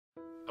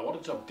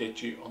wanted to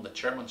update you on the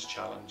Chairman's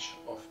Challenge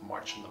of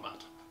March on the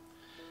Mat.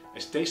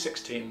 It's day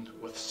 16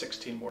 with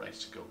 16 more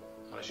nights to go.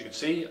 And as you can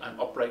see, I'm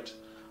upright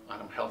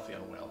and I'm healthy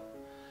and well.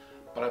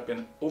 But I've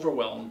been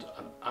overwhelmed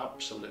and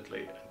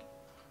absolutely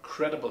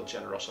incredible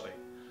generosity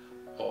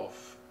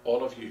of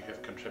all of you who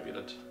have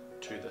contributed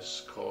to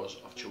this cause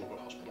of Kiwoko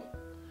Hospital.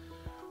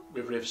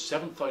 We've raised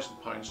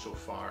 £7,000 so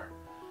far,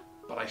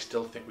 but I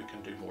still think we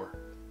can do more.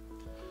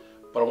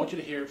 But I want you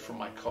to hear from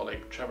my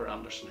colleague Trevor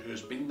Anderson, who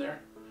has been there,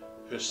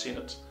 who has seen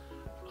it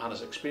and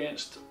has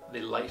experienced the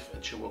life in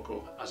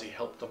Kiwoko as he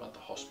helped them at the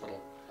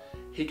hospital.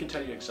 He can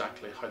tell you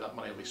exactly how that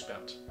money will be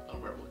spent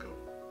and where it will go.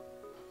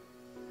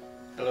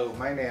 Hello,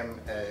 my name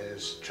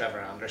is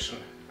Trevor Anderson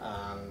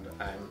and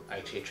I'm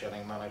IT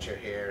Training Manager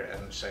here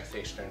in South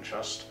Eastern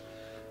Trust.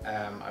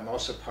 I'm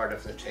also part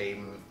of the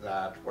team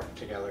that worked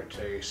together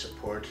to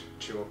support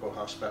Kiwoko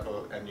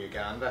Hospital in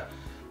Uganda,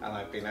 and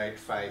I've been out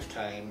 5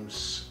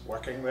 times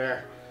working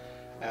there.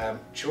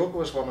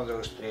 Kiwoko is one of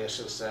those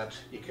places that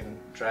you can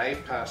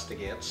drive past the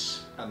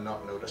gates and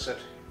not notice it,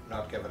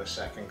 not give it a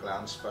second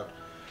glance, but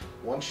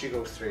once you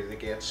go through the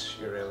gates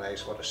you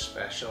realise what a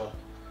special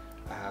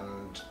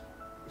and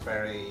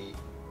very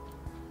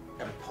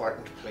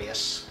important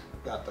place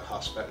that the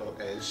hospital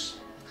is.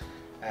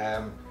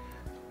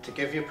 To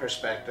give you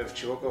perspective,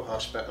 Kiwoko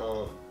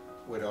Hospital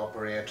would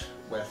operate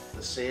with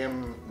the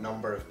same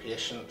number of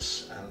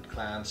patients and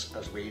clients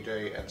as we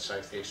do in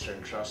South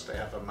Eastern Trust. They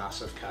have a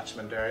massive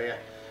catchment area,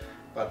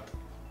 but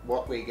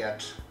what we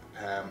get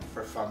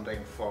for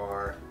funding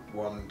for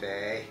one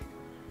day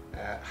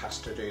has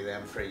to do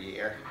them for a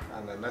year,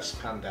 and in this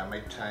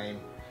pandemic time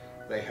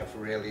they have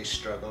really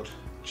struggled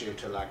due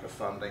to lack of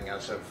funding,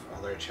 as have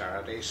other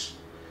charities.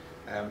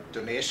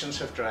 Donations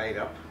have dried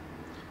up.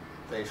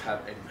 They've had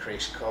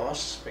increased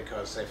costs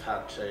because they've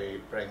had to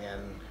bring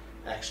in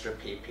extra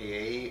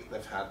PPE,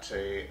 they've had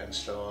to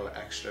install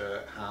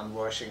extra hand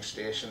washing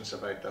stations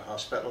about the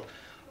hospital,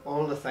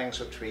 all the things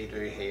which we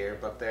do here,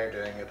 but they're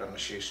doing it on a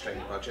shoestring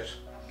budget.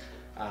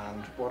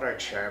 And what our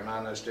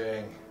chairman is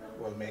doing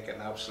will make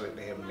an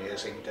absolutely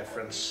amazing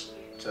difference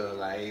to the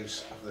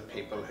lives of the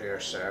people who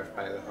are served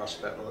by the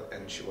hospital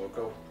in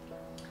Kiwoko.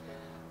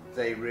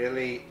 They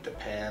really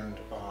depend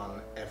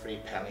on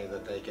every penny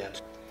that they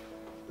get.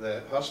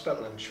 The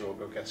hospital in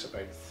Kiwoko gets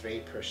about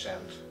 3%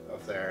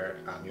 of their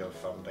annual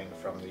funding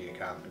from the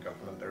Ugandan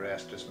government. The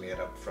rest is made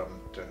up from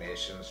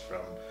donations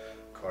from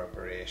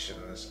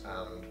corporations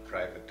and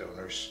private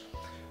donors.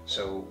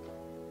 So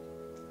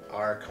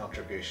our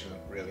contribution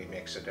really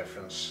makes a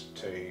difference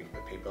to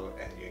the people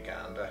in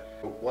Uganda.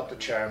 What the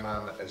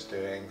chairman is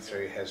doing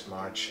through his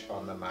March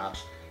on the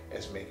Mat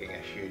is making a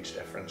huge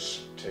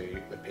difference to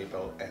the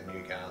people in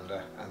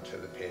Uganda and to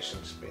the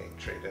patients being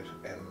treated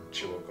in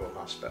Kiwoko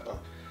Hospital.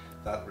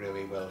 That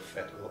really will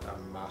fill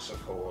a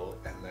massive hole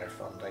in their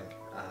funding,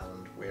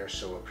 and we are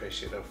so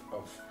appreciative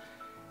of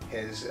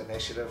his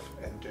initiative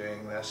in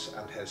doing this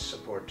and his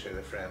support to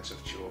the Friends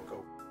of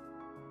Kiwoko.